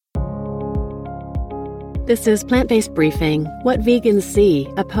This is Plant-Based Briefing, What Vegans See,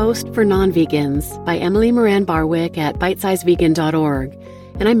 a post for non-vegans by Emily Moran Barwick at bitesizevegan.org.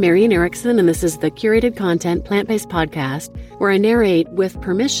 And I'm Marian Erickson, and this is the curated content plant-based podcast where I narrate, with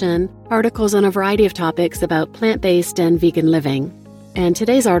permission, articles on a variety of topics about plant-based and vegan living. And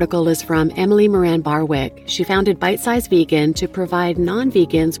today's article is from Emily Moran Barwick. She founded Bite Size Vegan to provide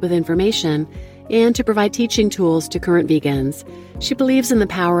non-vegans with information and to provide teaching tools to current vegans. She believes in the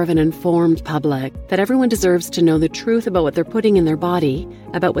power of an informed public, that everyone deserves to know the truth about what they're putting in their body,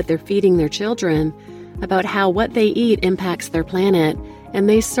 about what they're feeding their children, about how what they eat impacts their planet, and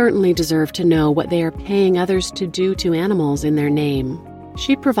they certainly deserve to know what they are paying others to do to animals in their name.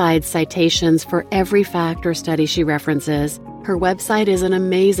 She provides citations for every fact or study she references. Her website is an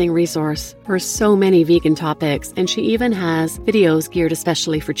amazing resource for so many vegan topics, and she even has videos geared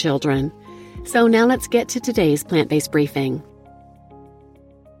especially for children. So now let's get to today's plant-based briefing.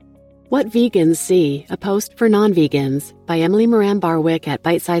 What Vegans See, a post for non-vegans by Emily Moran Barwick at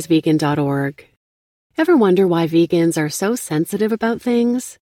bitesizevegan.org. Ever wonder why vegans are so sensitive about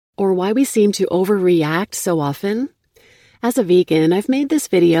things? Or why we seem to overreact so often? As a vegan, I've made this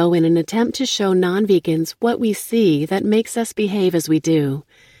video in an attempt to show non-vegans what we see that makes us behave as we do.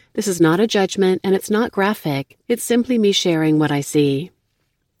 This is not a judgment, and it's not graphic. It's simply me sharing what I see.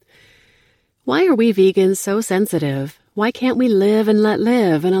 Why are we vegans so sensitive? Why can't we live and let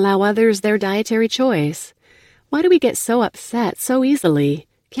live and allow others their dietary choice? Why do we get so upset so easily?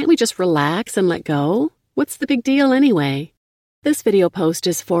 Can't we just relax and let go? What's the big deal anyway? This video post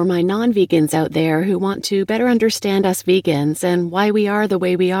is for my non-vegans out there who want to better understand us vegans and why we are the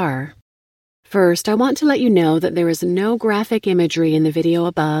way we are. First, I want to let you know that there is no graphic imagery in the video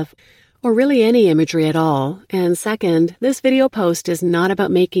above, or really any imagery at all. And second, this video post is not about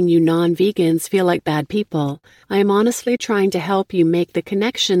making you non-vegans feel like bad people. I am honestly trying to help you make the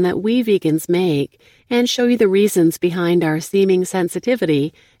connection that we vegans make and show you the reasons behind our seeming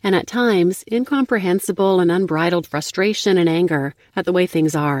sensitivity and at times incomprehensible and unbridled frustration and anger at the way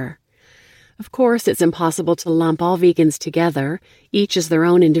things are. Of course, it's impossible to lump all vegans together. Each is their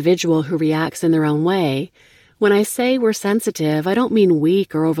own individual who reacts in their own way. When I say we're sensitive, I don't mean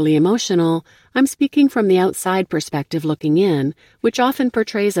weak or overly emotional. I'm speaking from the outside perspective looking in, which often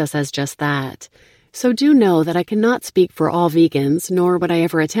portrays us as just that. So do know that I cannot speak for all vegans, nor would I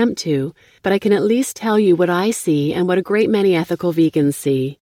ever attempt to, but I can at least tell you what I see and what a great many ethical vegans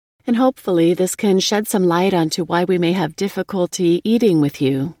see. And hopefully this can shed some light onto why we may have difficulty eating with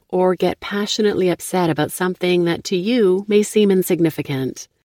you, or get passionately upset about something that to you may seem insignificant.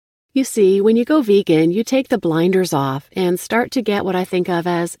 You see, when you go vegan, you take the blinders off and start to get what I think of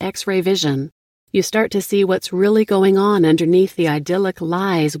as X-ray vision. You start to see what's really going on underneath the idyllic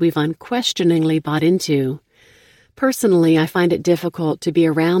lies we've unquestioningly bought into. Personally, I find it difficult to be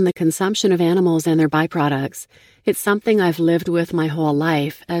around the consumption of animals and their byproducts. It's something I've lived with my whole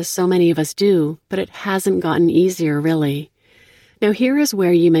life, as so many of us do, but it hasn't gotten easier, really. Now here is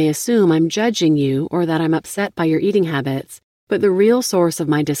where you may assume I'm judging you or that I'm upset by your eating habits. But the real source of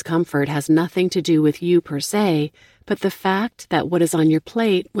my discomfort has nothing to do with you per se, but the fact that what is on your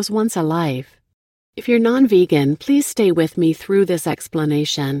plate was once a life. If you're non-vegan, please stay with me through this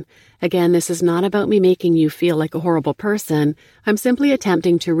explanation. Again, this is not about me making you feel like a horrible person. I'm simply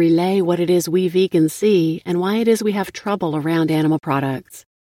attempting to relay what it is we vegans see and why it is we have trouble around animal products.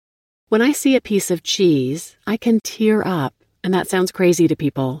 When I see a piece of cheese, I can tear up, and that sounds crazy to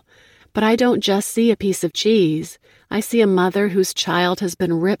people. But I don't just see a piece of cheese. I see a mother whose child has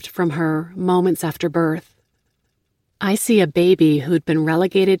been ripped from her moments after birth. I see a baby who'd been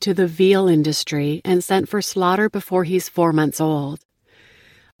relegated to the veal industry and sent for slaughter before he's 4 months old.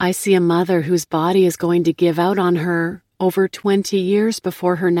 I see a mother whose body is going to give out on her over 20 years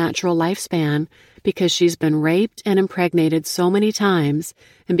before her natural lifespan because she's been raped and impregnated so many times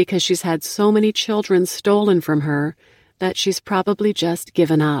and because she's had so many children stolen from her that she's probably just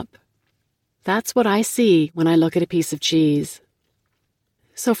given up. That's what I see when I look at a piece of cheese.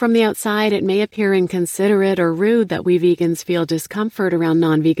 So from the outside, it may appear inconsiderate or rude that we vegans feel discomfort around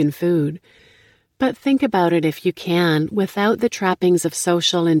non-vegan food. But think about it if you can, without the trappings of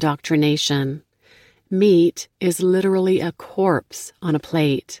social indoctrination. Meat is literally a corpse on a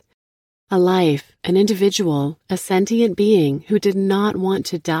plate. A life, an individual, a sentient being who did not want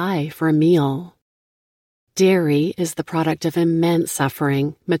to die for a meal. Dairy is the product of immense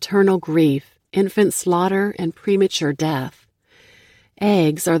suffering, maternal grief, infant slaughter, and premature death.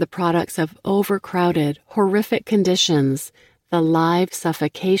 Eggs are the products of overcrowded, horrific conditions, the live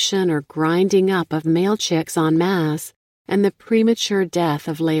suffocation or grinding up of male chicks en masse, and the premature death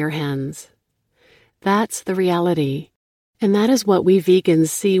of layer hens. That's the reality. And that is what we vegans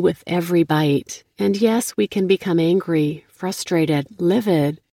see with every bite. And yes, we can become angry, frustrated,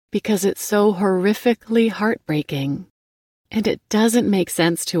 livid, because it's so horrifically heartbreaking. And it doesn't make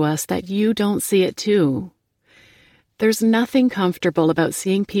sense to us that you don't see it too. There's nothing comfortable about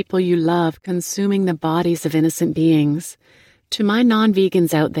seeing people you love consuming the bodies of innocent beings. To my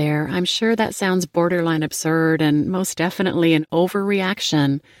non-vegans out there, I'm sure that sounds borderline absurd and most definitely an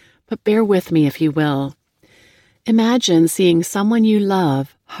overreaction, but bear with me if you will. Imagine seeing someone you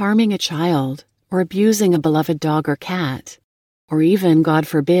love harming a child or abusing a beloved dog or cat, or even, God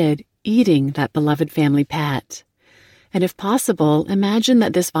forbid, eating that beloved family pet. And if possible, imagine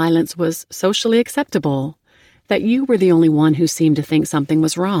that this violence was socially acceptable, that you were the only one who seemed to think something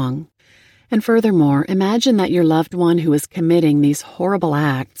was wrong. And furthermore, imagine that your loved one who is committing these horrible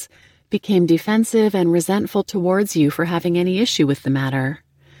acts became defensive and resentful towards you for having any issue with the matter.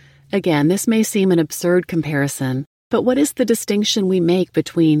 Again, this may seem an absurd comparison, but what is the distinction we make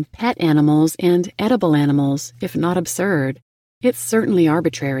between pet animals and edible animals, if not absurd? It's certainly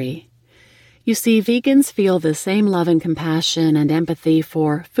arbitrary. You see, vegans feel the same love and compassion and empathy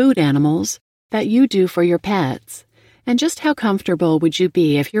for food animals that you do for your pets. And just how comfortable would you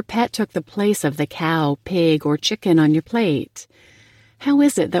be if your pet took the place of the cow, pig, or chicken on your plate? How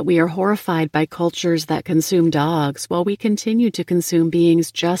is it that we are horrified by cultures that consume dogs while we continue to consume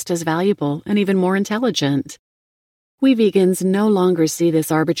beings just as valuable and even more intelligent? We vegans no longer see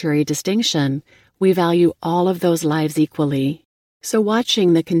this arbitrary distinction. We value all of those lives equally. So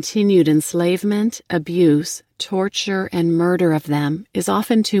watching the continued enslavement, abuse, torture, and murder of them is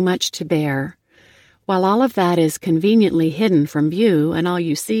often too much to bear. While all of that is conveniently hidden from view and all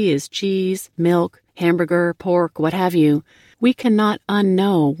you see is cheese, milk, hamburger, pork, what have you, we cannot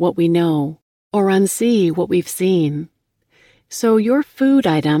unknow what we know or unsee what we've seen. So your food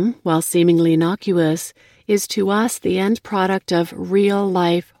item, while seemingly innocuous, is to us the end product of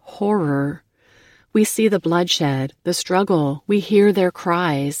real-life horror. We see the bloodshed, the struggle, we hear their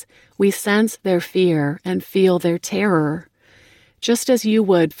cries, we sense their fear and feel their terror. Just as you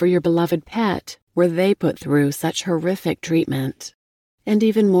would for your beloved pet, were they put through such horrific treatment. And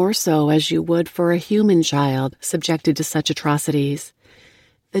even more so as you would for a human child subjected to such atrocities.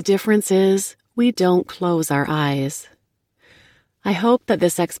 The difference is, we don't close our eyes. I hope that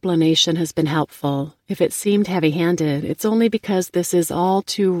this explanation has been helpful. If it seemed heavy-handed, it's only because this is all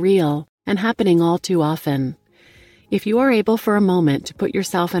too real and happening all too often. If you are able for a moment to put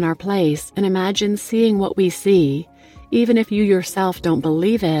yourself in our place and imagine seeing what we see, even if you yourself don't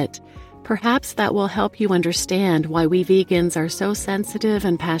believe it, perhaps that will help you understand why we vegans are so sensitive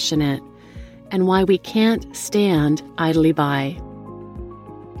and passionate, and why we can't stand idly by.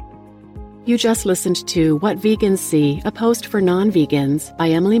 You just listened to What Vegans See, a post for non-vegans by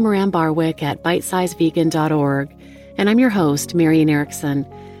Emily Moran Barwick at bitesizevegan.org, and I'm your host, Marian Erickson,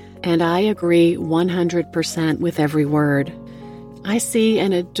 and I agree 100% with every word. I see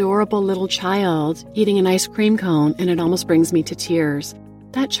an adorable little child eating an ice cream cone, and it almost brings me to tears.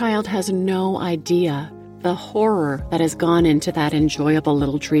 That child has no idea the horror that has gone into that enjoyable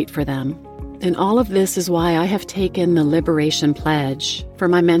little treat for them. And all of this is why I have taken the Liberation Pledge. For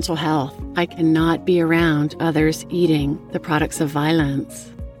my mental health, I cannot be around others eating the products of violence.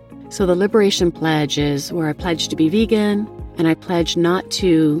 So the Liberation Pledge is where I pledge to be vegan, and I pledge not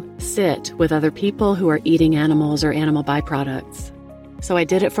to sit with other people who are eating animals or animal byproducts. So I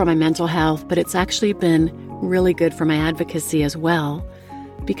did it for my mental health, but it's actually been really good for my advocacy as well,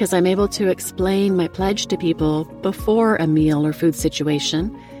 because I'm able to explain my pledge to people before a meal or food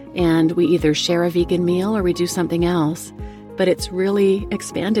situation, and we either share a vegan meal or we do something else. But it's really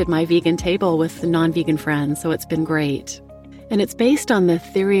expanded my vegan table with non-vegan friends, so it's been great. And it's based on the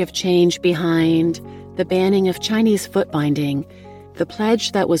theory of change behind the banning of Chinese foot binding. The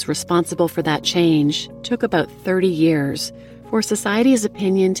pledge that was responsible for that change took about 30 years for society's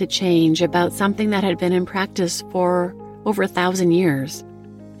opinion to change about something that had been in practice for over 1,000 years.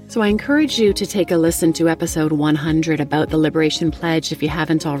 So I encourage you to take a listen to episode 100 about the Liberation Pledge if you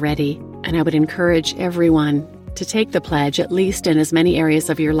haven't already. And I would encourage everyone to take the pledge at least in as many areas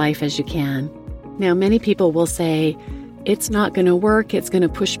of your life as you can. Now, many people will say, it's not going to work, it's going to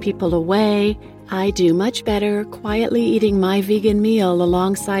push people away. I do much better quietly eating my vegan meal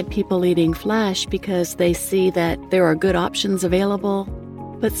alongside people eating flesh because they see that there are good options available.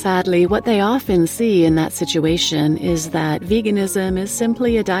 But sadly, what they often see in that situation is that veganism is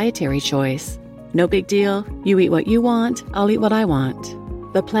simply a dietary choice. No big deal. You eat what you want, I'll eat what I want.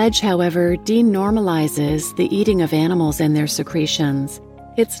 The pledge, however, denormalizes the eating of animals and their secretions.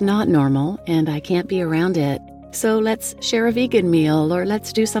 It's not normal, and I can't be around it. So let's share a vegan meal or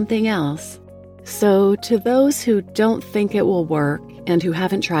let's do something else. So to those who don't think it will work and who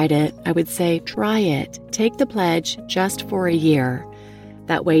haven't tried it, I would say try it. Take the pledge just for a year.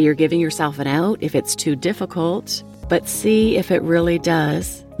 That way you're giving yourself an out if it's too difficult, but see if it really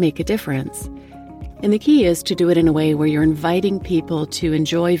does make a difference. And the key is to do it in a way where you're inviting people to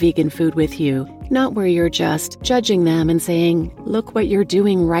enjoy vegan food with you, not where you're just judging them and saying, look what you're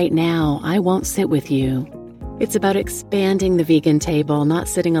doing right now, I won't sit with you. It's about expanding the vegan table, not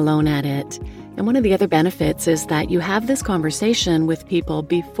sitting alone at it. And one of the other benefits is that you have this conversation with people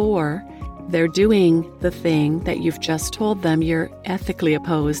before they're doing the thing that you've just told them you're ethically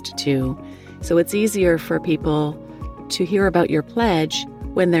opposed to. So it's easier for people to hear about your pledge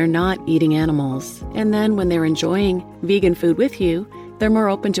when they're not eating animals. And then when they're enjoying vegan food with you, they're more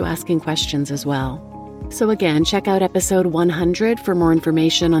open to asking questions as well. So again, check out episode 100 for more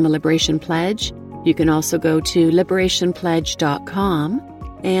information on the Liberation Pledge. You can also go to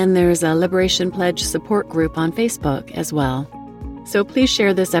liberationpledge.com, and there's a Liberation Pledge support group on Facebook as well. So please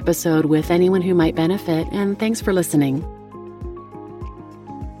share this episode with anyone who might benefit, and thanks for listening.